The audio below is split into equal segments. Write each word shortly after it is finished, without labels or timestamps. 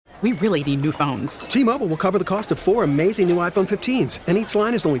We really need new phones. T-Mobile will cover the cost of 4 amazing new iPhone 15s, and each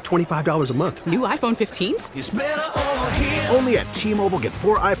line is only $25 a month. New iPhone 15s? It's better over here. Only at T-Mobile, get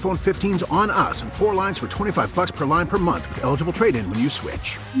 4 iPhone 15s on us and 4 lines for $25 per line per month with eligible trade-in when you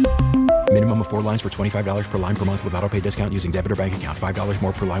switch. Minimum of 4 lines for $25 per line per month with autopay discount using debit or bank account. $5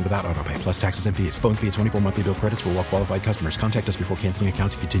 more per line without autopay, plus taxes and fees. Phone fee at 24 monthly bill credits for well-qualified customers. Contact us before canceling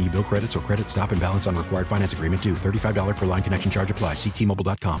account to continue bill credits or credit stop and balance on required finance agreement due. $35 per line connection charge applies. See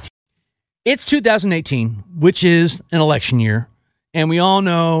T-Mobile.com. It's 2018, which is an election year, and we all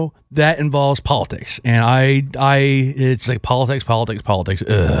know that involves politics. And it's like politics.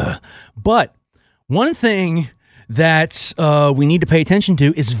 Ugh. But one thing that we need to pay attention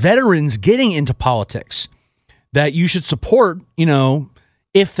to is veterans getting into politics that you should support,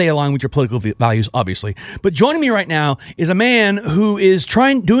 if they align with your political values, obviously. But joining me right now is a man who is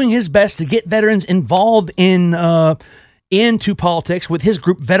doing his best to get veterans involved into politics with his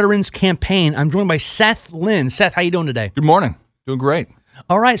group Veterans Campaign. I'm joined by Seth Lynn. Seth, how you doing today? Good morning. Doing great.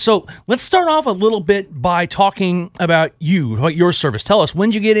 All right, so let's start off a little bit by talking about your service. Tell us, when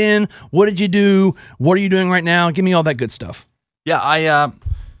did you get in? What did you do? What are you doing right now? Give me all that good stuff. Yeah, I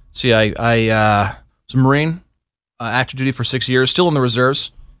was a Marine, active duty for 6 years, still in the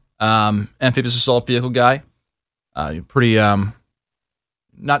reserves, amphibious assault vehicle guy, pretty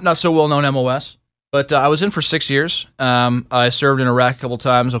not so well known MOS, but I was in for 6 years. I served in Iraq a couple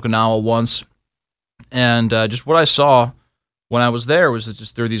times, Okinawa once, and just what I saw when I was there was that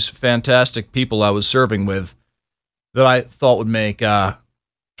just there were these fantastic people I was serving with that I thought would make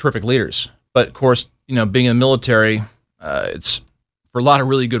terrific leaders. But of course, being in the military, it's for a lot of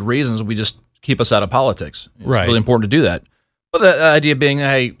really good reasons. We just keep us out of politics. It's really important to do that. But the idea being,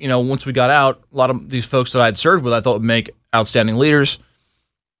 hey, once we got out, a lot of these folks that I had served with, I thought would make outstanding leaders.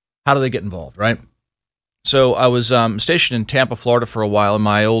 How do they get involved, right? So I was stationed in Tampa, Florida for a while, and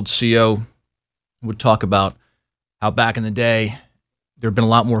my old CO would talk about how back in the day, there had been a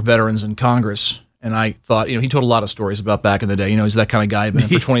lot more veterans in Congress. And I thought, he told a lot of stories about back in the day. He's that kind of guy, been in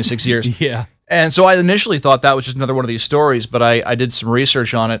for 26 years. Yeah. And so I initially thought that was just another one of these stories, but I did some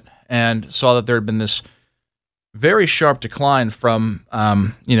research on it and saw that there had been this very sharp decline from,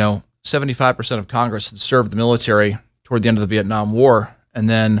 75% of Congress had served the military toward the end of the Vietnam War. And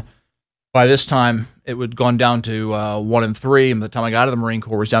then by this time, it had gone down to 1 in 3. And by the time I got out of the Marine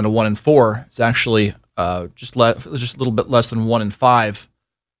Corps, it was down to 1 in 4. It's actually just a little bit less than 1 in 5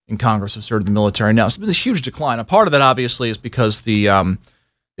 in Congress have served the military. Now, it's been this huge decline. A part of that, obviously, is because the end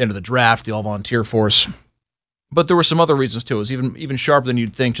of the draft, the all-volunteer force. But there were some other reasons, too. It was even sharper than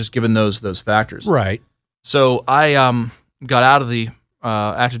you'd think, just given those factors. Right. So I got out of the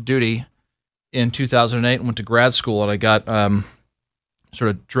active duty in 2008 and went to grad school, and I got sort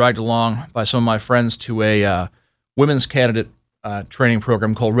of dragged along by some of my friends to a women's candidate training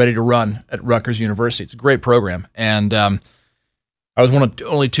program called Ready to Run at Rutgers University. It's a great program. And I was one of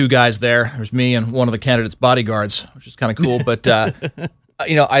only 2 guys there. There was me and one of the candidates' bodyguards, which is kind of cool. But,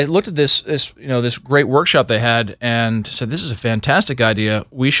 I looked at this great workshop they had and said, this is a fantastic idea.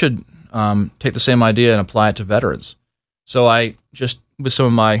 We should take the same idea and apply it to veterans. So I just, with some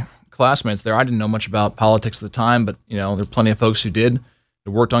of my classmates there, I didn't know much about politics at the time, but, there were plenty of folks who did.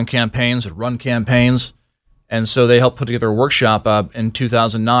 They worked on campaigns, had run campaigns. And so they helped put together a workshop in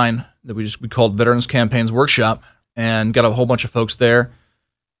 2009 that we called Veterans Campaigns Workshop, and got a whole bunch of folks there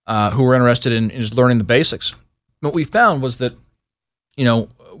who were interested in just learning the basics. What we found was that,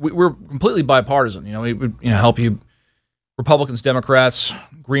 we're completely bipartisan. We would help you, Republicans, Democrats,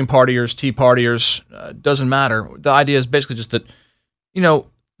 Green Partiers, Tea Partiers, doesn't matter. The idea is basically just that,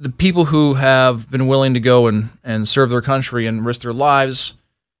 the people who have been willing to go and serve their country and risk their lives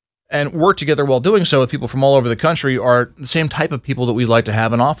and work together while doing so with people from all over the country are the same type of people that we'd like to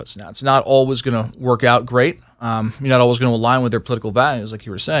have in office. Now, it's not always going to work out great. You're not always going to align with their political values, like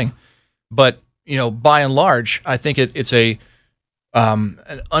you were saying. But, by and large, I think it's an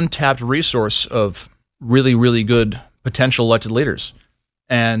untapped resource of really, really good potential elected leaders.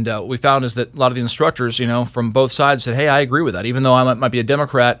 And what we found is that a lot of the instructors, from both sides said, hey, I agree with that. Even though I might be a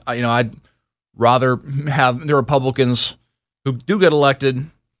Democrat, I'd rather have the Republicans who do get elected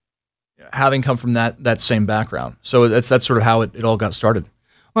having come from that same background. So that's sort of how it all got started.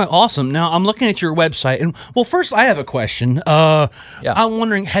 All right, awesome. Now, I'm looking at your website, and first, I have a question. I'm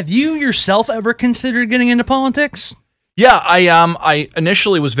wondering, have you yourself ever considered getting into politics? Yeah, I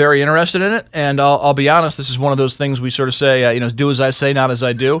initially was very interested in it, and I'll be honest, this is one of those things we sort of say, do as I say, not as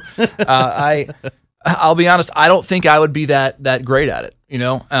I do. I'll be honest, I don't think I would be that great at it,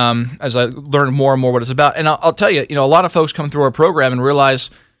 as I learn more and more what it's about. And I'll tell you, a lot of folks come through our program and realize,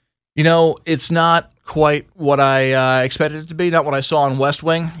 it's not quite what I expected it to be, not what I saw on West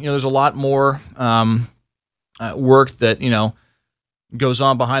Wing. There's a lot more work that, goes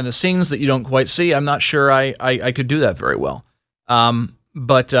on behind the scenes that you don't quite see. I'm not sure I could do that very well.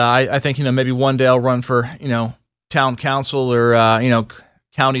 But I think, maybe one day I'll run for, town council or,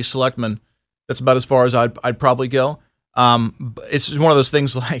 county selectman. That's about as far as I'd probably go. It's one of those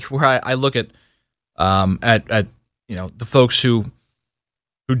things like where I look at the folks who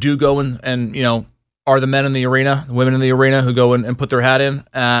do go and are the men in the arena, the women in the arena who go and put their hat in.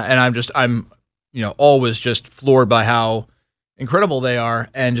 And I'm always just floored by how incredible they are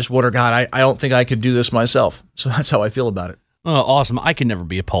and just wonder, God, I don't think I could do this myself. So that's how I feel about it. Oh, awesome. I can never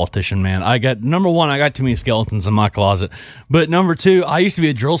be a politician, man. Number one, I got too many skeletons in my closet. But number two, I used to be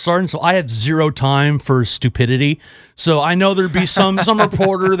a drill sergeant, so I have zero time for stupidity. So I know there'd be some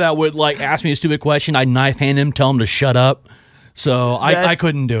reporter that would ask me a stupid question. I'd knife hand him, tell him to shut up. So I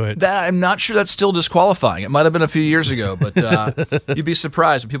couldn't do it. I'm not sure that's still disqualifying. It might have been a few years ago, but you'd be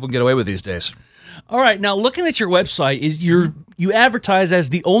surprised what people can get away with these days. All right, now looking at your website, you advertise as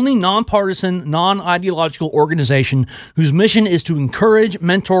the only nonpartisan, non-ideological organization whose mission is to encourage,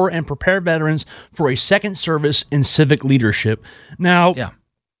 mentor, and prepare veterans for a second service in civic leadership. Now,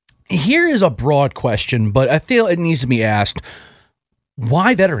 Here is a broad question, but I feel it needs to be asked.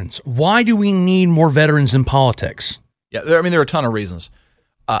 Why veterans? Why do we need more veterans in politics? Yeah, there are a ton of reasons.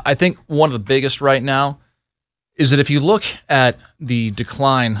 I think one of the biggest right now is that if you look at the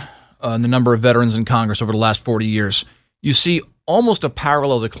decline in the number of veterans in Congress over the last 40 years, you see almost a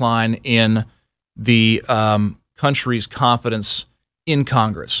parallel decline in the country's confidence in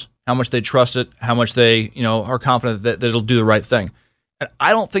Congress, how much they trust it, how much they are confident that it'll do the right thing. And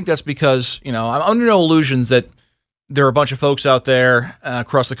I don't think that's because, I'm under no illusions that there are a bunch of folks out there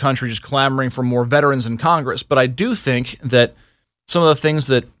across the country just clamoring for more veterans in Congress. But I do think that some of the things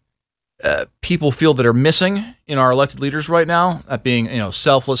that people feel that are missing in our elected leaders right now, that being,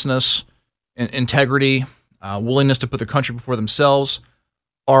 selflessness, integrity, willingness to put the country before themselves,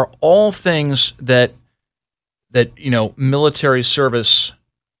 are all things that military service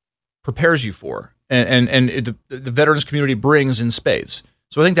prepares you for, and the veterans community brings in spades.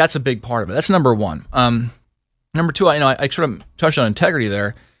 So I think that's a big part of it. That's number one. Number two, I sort of touched on integrity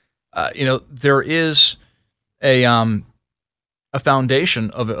there. There is a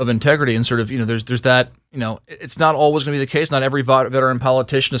foundation of integrity, and sort of, there's that, it's not always going to be the case. Not every veteran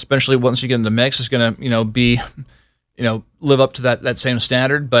politician, especially once you get into the mix, is going to be, live up to that same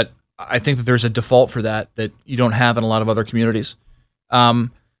standard. But I think that there's a default for that you don't have in a lot of other communities.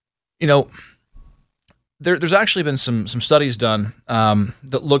 There's actually been some studies done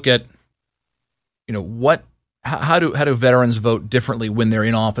that look at, how do veterans vote differently when they're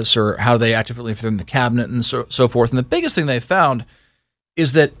in office, or how do they act differently if they're in the cabinet, and so forth. And the biggest thing they found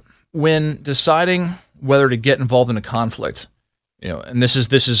is that when deciding whether to get involved in a conflict, and this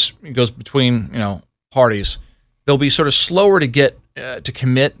goes between parties, they'll be sort of slower to get to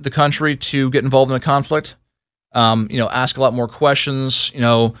commit the country to get involved in a conflict. Ask a lot more questions,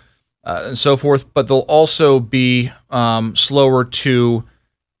 and so forth. But they'll also be slower to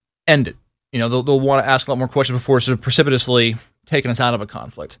end it. They'll want to ask a lot more questions before sort of precipitously taking us out of a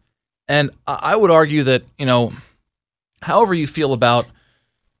conflict. And I would argue that, however you feel about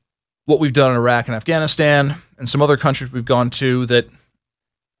what we've done in Iraq and Afghanistan and some other countries we've gone to, that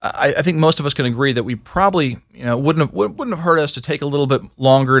I think most of us can agree that we probably, wouldn't have hurt us to take a little bit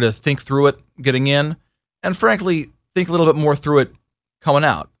longer to think through it getting in, and frankly, think a little bit more through it coming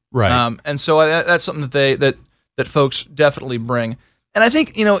out. Right. And so that's something that folks definitely bring. And I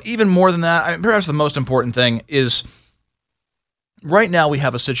think, even more than that, perhaps the most important thing is right now we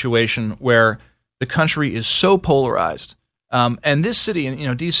have a situation where the country is so polarized. And this city,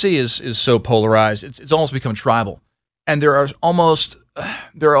 D.C. is so polarized, it's almost become tribal. And there are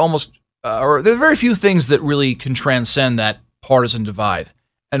very few things that really can transcend that partisan divide.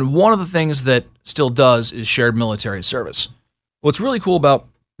 And one of the things that still does is shared military service. What's really cool about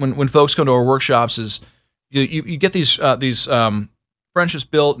when folks come to our workshops is you get these friendships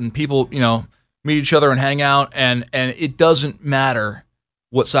built, and people, meet each other and hang out, and it doesn't matter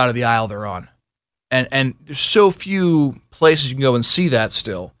what side of the aisle they're on. And there's so few places you can go and see that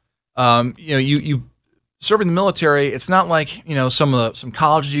still. You serving the military, it's not like, some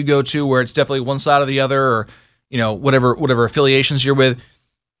colleges you go to where it's definitely one side or the other, or, whatever affiliations you're with.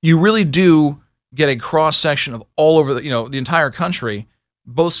 You really do get a cross section of all over the entire country,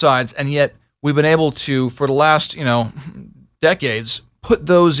 both sides, and yet we've been able to, for the last, decades, put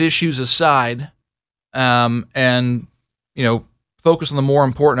those issues aside, and focus on the more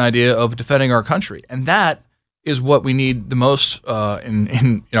important idea of defending our country. And that is what we need the most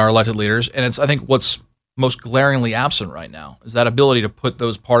in our elected leaders, and it's I think what's most glaringly absent right now is that ability to put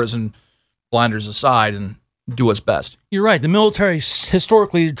those partisan blinders aside and do what's best. You're right. The military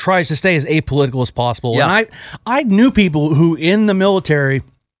historically tries to stay as apolitical as possible. Yeah. And I knew people who in the military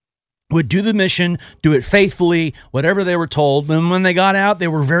would do the mission, do it faithfully, whatever they were told. And when they got out, they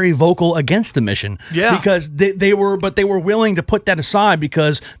were very vocal against the mission. Yeah. Because they were willing to put that aside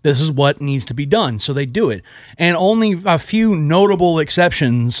because this is what needs to be done. So they do it. And only a few notable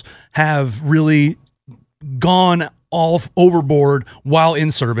exceptions have really gone off overboard while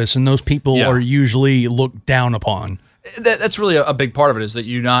in service. And those people are usually looked down upon. That's really a big part of it, is that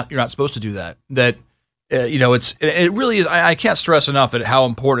you're not supposed to do that. That it really is. I can't stress enough at how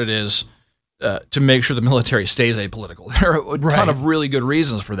important it is to make sure the military stays apolitical. There are a ton of really good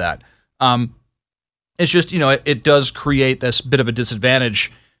reasons for that. It's just it does create this bit of a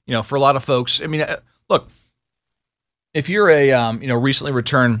disadvantage for a lot of folks. I mean, look, if you're a recently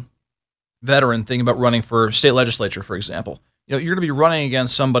returned veteran thinking about running for state legislature, for example, you're going to be running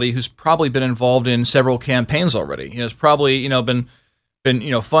against somebody who's probably been involved in several campaigns already. Has probably been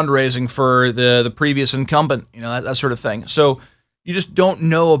fundraising for the previous incumbent, that sort of thing. So you just don't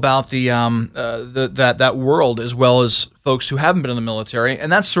know about that world as well as folks who haven't been in the military,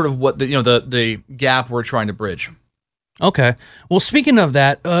 and that's sort of what the gap we're trying to bridge. Okay. Well, speaking of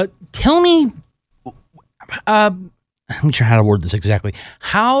that, tell me. I'm not sure how to word this exactly.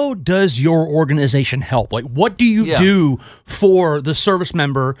 How does your organization help? Like, what do you do for the service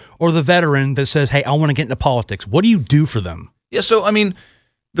member or the veteran that says, "Hey, I want to get into politics"? What do you do for them? Yeah, so I mean,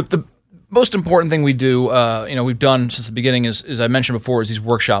 the most important thing we do, we've done since the beginning is, as I mentioned before, is these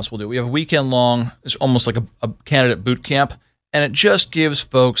workshops we'll do. We have a weekend long. It's almost like a candidate boot camp, and it just gives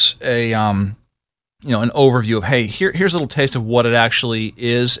folks an overview of, hey, here's a little taste of what it actually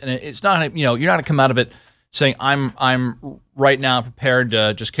is, and it's not, you're not gonna come out of it saying I'm right now prepared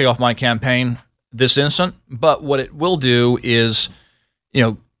to just kick off my campaign this instant. But what it will do is,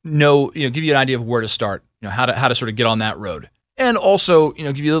 give you an idea of where to start, how to sort of get on that road. And also,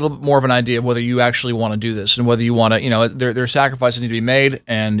 give you a little bit more of an idea of whether you actually want to do this and whether you want to, there are sacrifices that need to be made,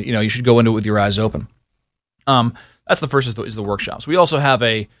 and, you should go into it with your eyes open. That's the first is the workshops. We also have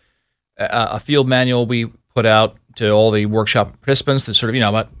a field manual we put out to all the workshop participants that's sort of,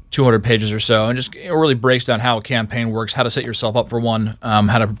 about 200 pages or so, and just really breaks down how a campaign works, how to set yourself up for one,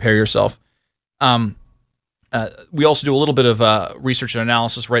 how to prepare yourself. We also do a little bit of research and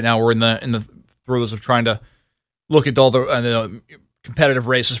analysis. Right now, we're in the throes of trying to look at all the competitive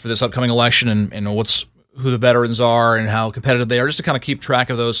races for this upcoming election, and who the veterans are and how competitive they are, just to kind of keep track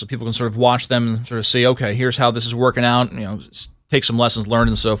of those so people can sort of watch them and sort of see, okay, here's how this is working out, and, take some lessons learned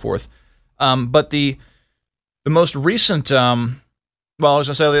and so forth. But the most recent, I was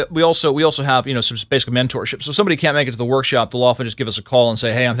going to say, we also have, some basic mentorship. So if somebody can't make it to the workshop, they'll often just give us a call and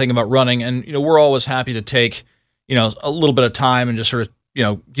say, hey, I'm thinking about running. And, we're always happy to take, a little bit of time and just sort of,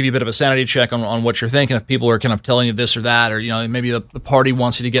 give you a bit of a sanity check on what you're thinking. If people are kind of telling you this or that, or, maybe the party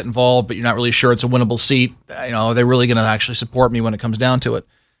wants you to get involved, but you're not really sure it's a winnable seat, are they really going to actually support me when it comes down to it?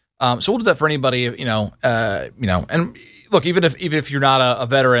 So we'll do that for anybody, and look, even if you're not a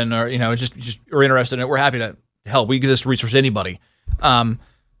veteran or, just are interested in it, we're happy to help. We give this resource to anybody.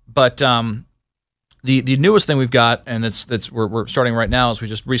 But the newest thing we've got, and we're starting right now, is we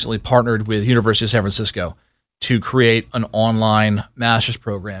just recently partnered with University of San Francisco to create an online master's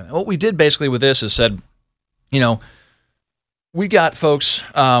program. And what we did basically with this is said, we got folks,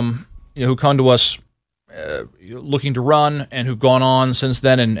 who come to us looking to run and who've gone on since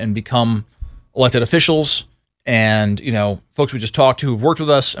then and become elected officials, and folks we just talked to who've worked with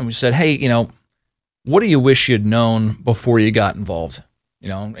us, and we said, hey, what do you wish you'd known before you got involved?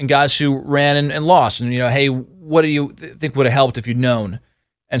 And guys who ran and lost, and hey, what do you think would have helped if you'd known?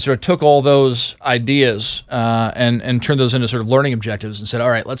 And sort of took all those ideas and turned those into sort of learning objectives and said, all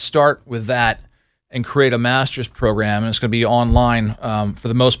right, let's start with that and create a master's program. And it's going to be online for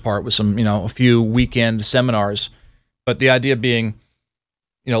the most part, with some a few weekend seminars. But the idea being,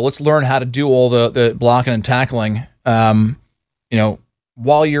 let's learn how to do all the blocking and tackling.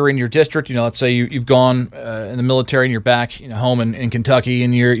 While you're in your district, let's say you've gone in the military and you're back, home in Kentucky,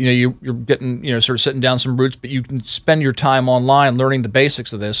 and you're getting, sort of sitting down some roots, but you can spend your time online learning the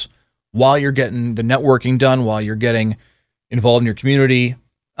basics of this while you're getting the networking done, while you're getting involved in your community.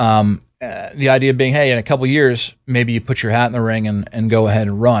 The idea being, hey, in a couple of years, maybe you put your hat in the ring and go ahead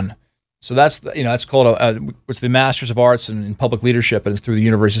and run. So that's that's called it's the Masters of Arts in Public Leadership, and it's through the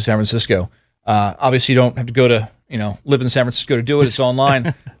University of San Francisco. Obviously, you don't have to go to live in San Francisco to do it. It's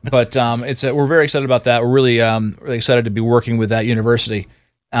online, but we're very excited about that. We're really excited to be working with that university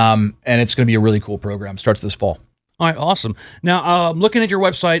And it's going to be a really cool program. Starts this fall. All right, awesome. Now, looking at your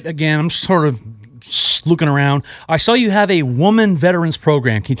website again, I'm sort of looking around. I saw you have a woman veterans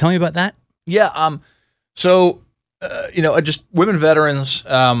program. Can you tell me about that? Yeah. Just women veterans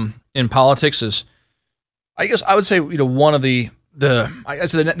in politics is, I guess I would say, one of the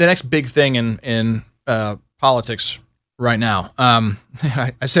next big thing in politics right now.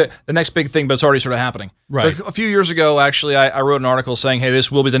 I said the next big thing, but it's already sort of happening. Right. So a few years ago, actually, I wrote an article saying, hey,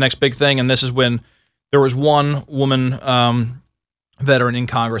 this will be the next big thing. And this is when there was one woman veteran in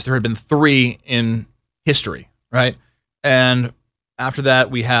Congress. There had been 3 in history, right? And after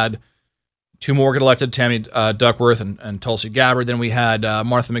that, we had 2 more get elected, Tammy Duckworth and Tulsi Gabbard. Then we had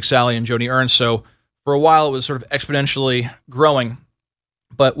Martha McSally and Joni Ernst. So for a while, it was sort of exponentially growing.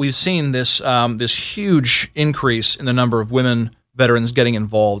 But we've seen this huge increase in the number of women veterans getting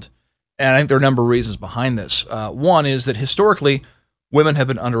involved. And I think there are a number of reasons behind this. One is that historically, women have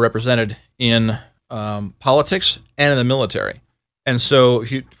been underrepresented in politics and in the military. And so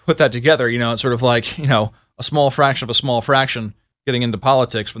if you put that together, it's sort of like, a small fraction of a small fraction getting into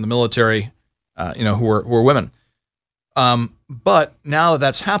politics from the military, who are women. But now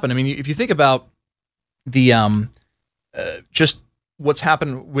that's happened. I mean, if you think about the just what's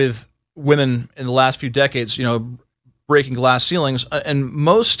happened with women in the last few decades, breaking glass ceilings, and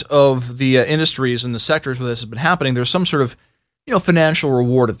most of the industries and the sectors where this has been happening, there's some sort of, financial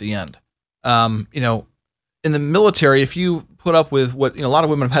reward at the end. In the military, if you put up with what a lot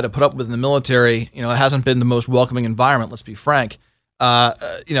of women have had to put up with in the military, it hasn't been the most welcoming environment. Let's be frank.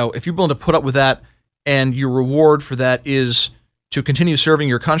 If you're willing to put up with that, and your reward for that is to continue serving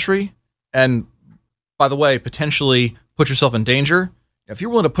your country, and by the way, potentially put yourself in danger. If you're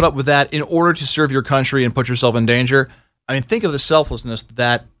willing to put up with that in order to serve your country and put yourself in danger, I mean, think of the selflessness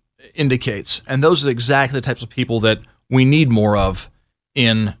that indicates. And those are exactly the types of people that we need more of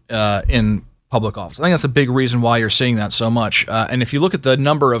in public office. I think that's a big reason why you're seeing that so much. And if you look at the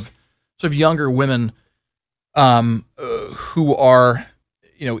number of sort of younger women who are,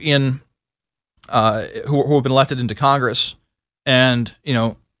 who have been elected into Congress, and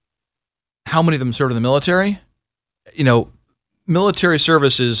how many of them served in the military, military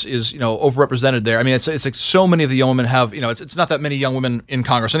service is overrepresented there. I mean, it's like so many of the young women have, it's not that many young women in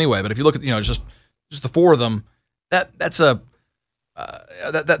Congress anyway. But if you look at just the 4 of them, that's a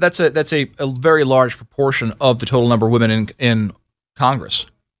very large proportion of the total number of women in Congress.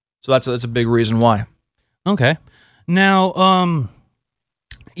 So that's a big reason why. Okay. Now,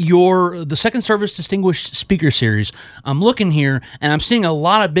 the Second Service Distinguished Speaker Series, I'm looking here, and I'm seeing a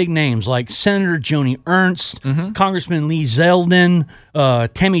lot of big names like Senator Joni Ernst, Congressman Lee Zeldin,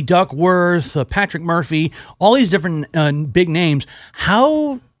 Tammy Duckworth, Patrick Murphy, all these different big names.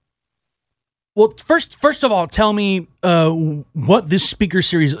 Well, first of all, tell me what this speaker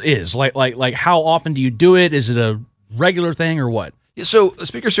series is. Like how often do you do it? Is it a regular thing or what? Yeah, so the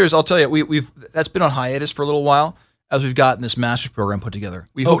speaker series, I'll tell you, we've that's been on hiatus for a little while as we've gotten this master's program put together.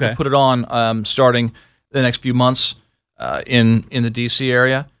 We hope to put it on starting the next few months in the DC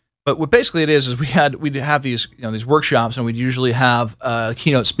area. But what basically it is we'd have these these workshops, and we'd usually have a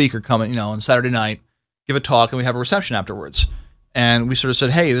keynote speaker come on Saturday night, give a talk, and we have a reception afterwards. And we sort of said,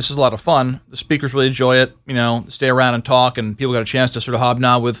 hey, this is a lot of fun. The speakers really enjoy it. Stay around and talk, and people got a chance to sort of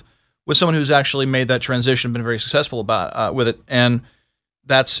hobnob with someone who's actually made that transition, been very successful about with it. And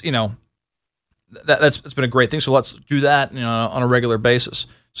that's that's been a great thing. So let's do that on a regular basis.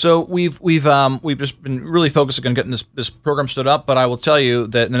 So we've just been really focusing on getting this program stood up. But I will tell you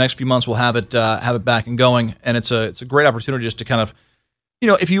that in the next few months we'll have it back and going, and it's a great opportunity just to kind of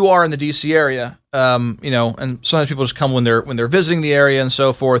if you are in the DC area, and sometimes people just come when they're visiting the area and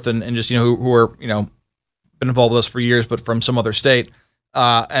so forth, and just who are been involved with us for years, but from some other state,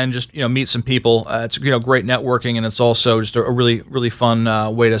 and just meet some people. It's great networking, and it's also just a really really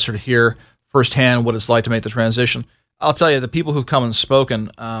fun way to sort of hear firsthand what it's like to make the transition. I'll tell you, the people who've come and spoken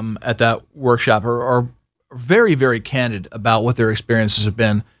at that workshop are very very candid about what their experiences have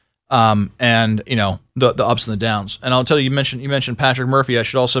been. And the ups and the downs. And I'll tell you, you mentioned Patrick Murphy. I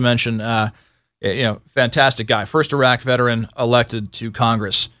should also mention, fantastic guy, first Iraq veteran elected to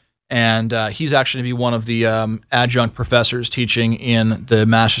Congress, and he's actually going to be one of the adjunct professors teaching in the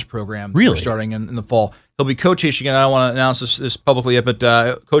master's program. Really? We're starting in the fall. He'll be co-teaching, and I don't want to announce this publicly yet, but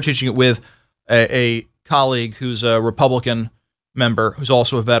co-teaching it with a colleague who's a Republican member who's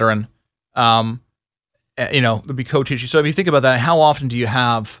also a veteran. They'll be co-teaching. So if you think about that, how often do you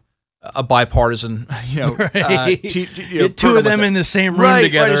have a bipartisan, right. Two of them in the same room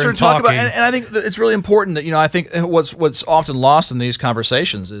together and talking. And I think it's really important that, I think what's often lost in these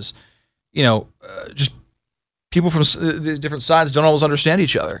conversations is, just people from the different sides don't always understand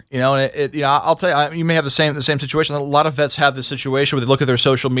each other, you know. And I'll tell you, you may have the same situation. A lot of vets have this situation where they look at their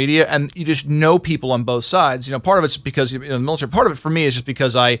social media and you just know people on both sides. You know, part of it's because the military. Part of it for me is just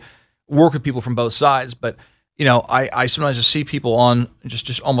because I work with people from both sides. But you know, I sometimes just see people on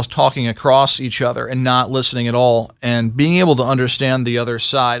just almost talking across each other and not listening at all, and being able to understand the other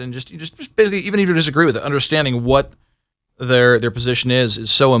side and just basically, even if you disagree with it, understanding what their position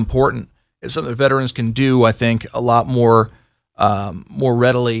is so important. It's something that veterans can do, I think, a lot more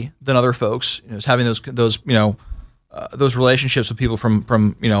readily than other folks. You know, is having those relationships with people from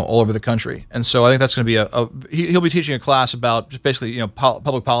all over the country. And so I think that's going to be he'll be teaching a class about just basically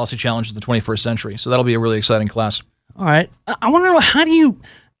public policy challenges of the 21st century. So that'll be a really exciting class. All right, I want to know, how do you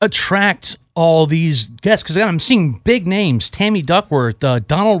attract all these guests? Because I'm seeing big names: Tammy Duckworth,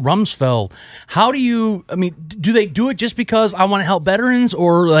 Donald Rumsfeld. How do you? I mean, do they do it just because I want to help veterans,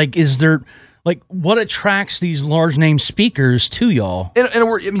 or like, is there what attracts these large name speakers to y'all?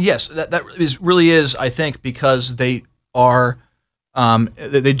 Yes, that really is, I think, because they are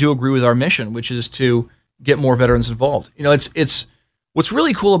they do agree with our mission, which is to get more veterans involved. You know, it's what's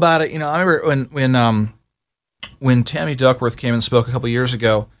really cool about it. You know, I remember when Tammy Duckworth came and spoke a couple of years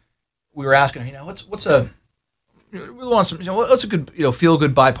ago, we were asking, what's a good feel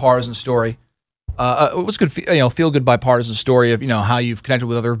good bipartisan story. What's good feel good bipartisan story of how you've connected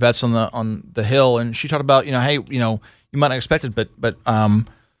with other vets on the Hill, and she talked about hey, you might not expect it, but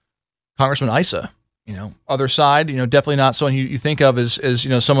Congressman Issa, other side, definitely not someone you think of as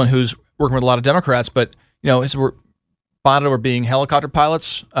someone who's working with a lot of Democrats, but we're bonded over being helicopter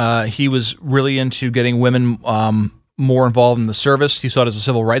pilots. He was really into getting women more involved in the service. He saw it as a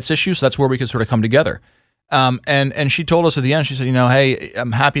civil rights issue, so that's where we could sort of come together. And she told us at the end, she said, hey,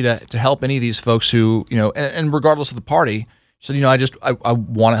 I'm happy to help any of these folks who, and regardless of the party, she said, I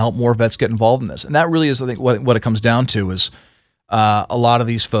want to help more vets get involved in this. And that really is, I think, what it comes down to is a lot of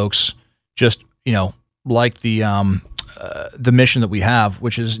these folks just, like the mission that we have,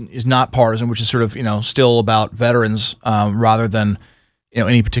 which is not partisan, which is sort of, still about veterans rather than,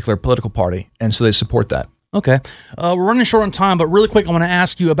 any particular political party. And so they support that. Okay. We're running short on time, but really quick, I want to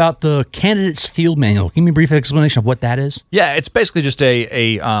ask you about the Candidate's Field Manual. Give me a brief explanation of what that is. Yeah, it's basically just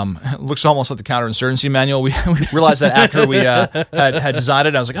it looks almost like the counterinsurgency manual. We realized that after we had designed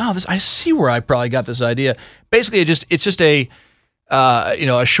it. I was like, I see where I probably got this idea. Basically, it's just a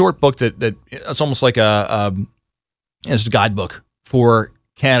short book that it's almost like it's a guidebook for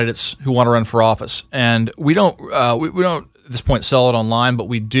candidates who want to run for office. And we don't at this point sell it online, but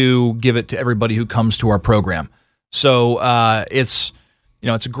we do give it to everybody who comes to our program. So it's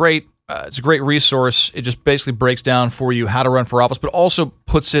a great resource. It just basically breaks down for you how to run for office, but also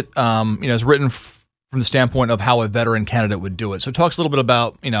puts it it's written from the standpoint of how a veteran candidate would do it. So it talks a little bit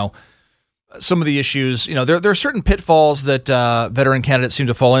about some of the issues. There are certain pitfalls that veteran candidates seem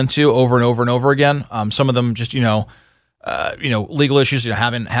to fall into over and over and over again. Some of them just legal issues,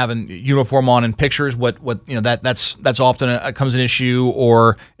 having uniform on in pictures, that's often comes an issue,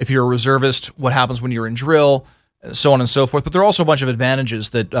 or if you're a reservist, what happens when you're in drill, so on and so forth. But there are also a bunch of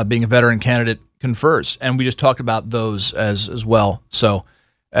advantages that being a veteran candidate confers, and we just talked about those as well. So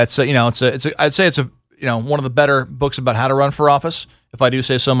I'd say it's one of the better books about how to run for office, if I do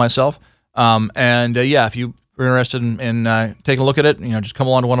say so myself. If you are interested in taking a look at it, just come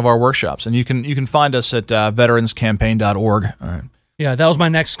along to one of our workshops, and you can find us at veteranscampaign.org. All right. Yeah, that was my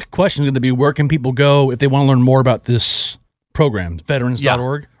next question. Going to be, where can people go if they want to learn more about this program?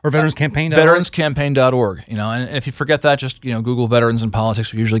 Veterans.org or veteranscampaign.org? Veteranscampaign.org. And if you forget that, just Google veterans and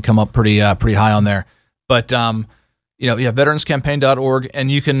politics. We usually come up pretty high on there. But veteranscampaign.org,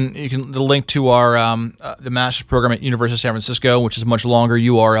 and you can the link to our the master's program at University of San Francisco, which is a much longer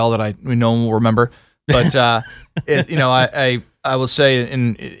URL that no one will remember. But I will say,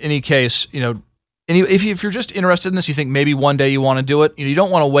 in any case, if you're just interested in this, you think maybe one day you want to do it. You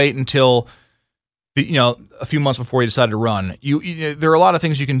don't want to wait until a few months before you decide to run. There are a lot of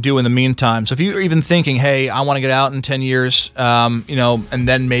things you can do in the meantime. So if you're even thinking, hey, I want to get out in 10 years, and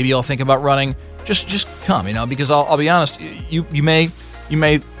then maybe I'll think about running, just come, because I'll be honest, you may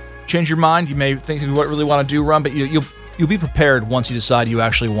change your mind, you may think you really want to run, but you'll be prepared once you decide you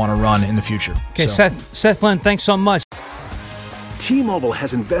actually want to run in the future. Okay, so. Seth Lynn, thanks so much. T-Mobile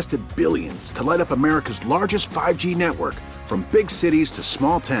has invested billions to light up America's largest 5G network, from big cities to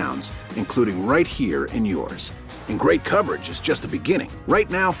small towns, including right here in yours. And great coverage is just the beginning. Right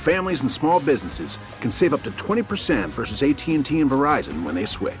now, families and small businesses can save up to 20% versus AT&T and Verizon when they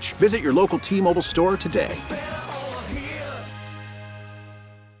switch. Visit your local T-Mobile store today.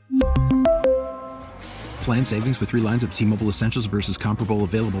 Plan savings with 3 lines of T-Mobile Essentials versus comparable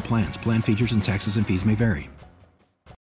available plans. Plan features and taxes and fees may vary.